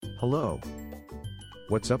Hello.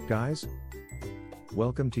 What's up, guys?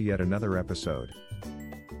 Welcome to yet another episode.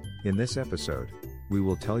 In this episode, we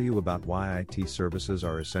will tell you about why IT services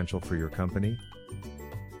are essential for your company.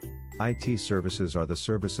 IT services are the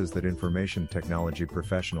services that information technology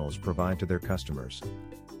professionals provide to their customers.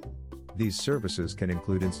 These services can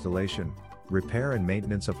include installation, repair and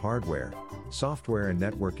maintenance of hardware, software and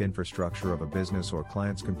network infrastructure of a business or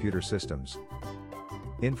client's computer systems.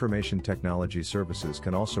 Information technology services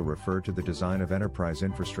can also refer to the design of enterprise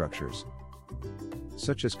infrastructures,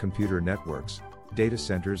 such as computer networks, data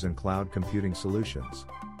centers and cloud computing solutions.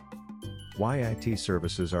 Why IT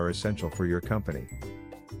services are essential for your company.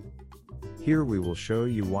 Here we will show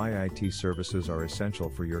you why IT services are essential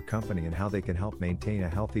for your company and how they can help maintain a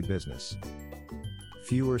healthy business.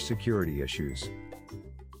 Fewer security issues.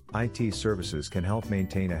 IT services can help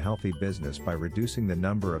maintain a healthy business by reducing the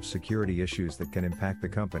number of security issues that can impact the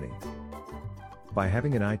company. By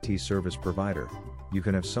having an IT service provider, you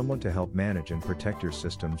can have someone to help manage and protect your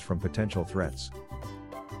systems from potential threats.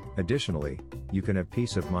 Additionally, you can have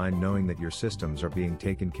peace of mind knowing that your systems are being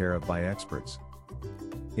taken care of by experts.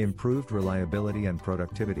 Improved reliability and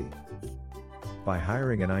productivity. By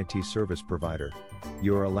hiring an IT service provider,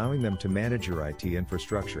 you are allowing them to manage your IT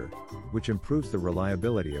infrastructure, which improves the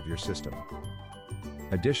reliability of your system.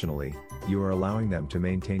 Additionally, you are allowing them to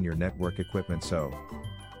maintain your network equipment so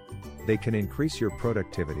they can increase your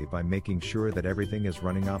productivity by making sure that everything is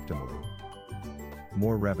running optimally.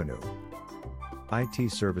 More revenue.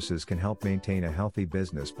 IT services can help maintain a healthy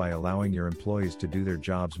business by allowing your employees to do their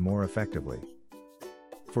jobs more effectively.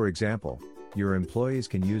 For example, your employees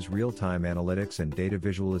can use real-time analytics and data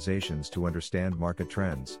visualizations to understand market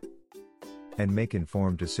trends and make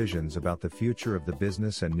informed decisions about the future of the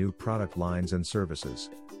business and new product lines and services.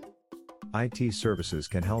 IT services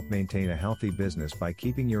can help maintain a healthy business by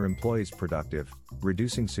keeping your employees productive,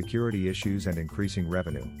 reducing security issues and increasing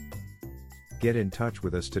revenue. Get in touch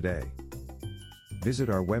with us today. Visit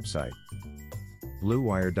our website,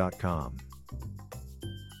 bluewire.com.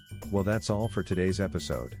 Well, that's all for today's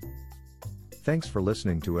episode. Thanks for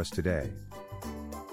listening to us today.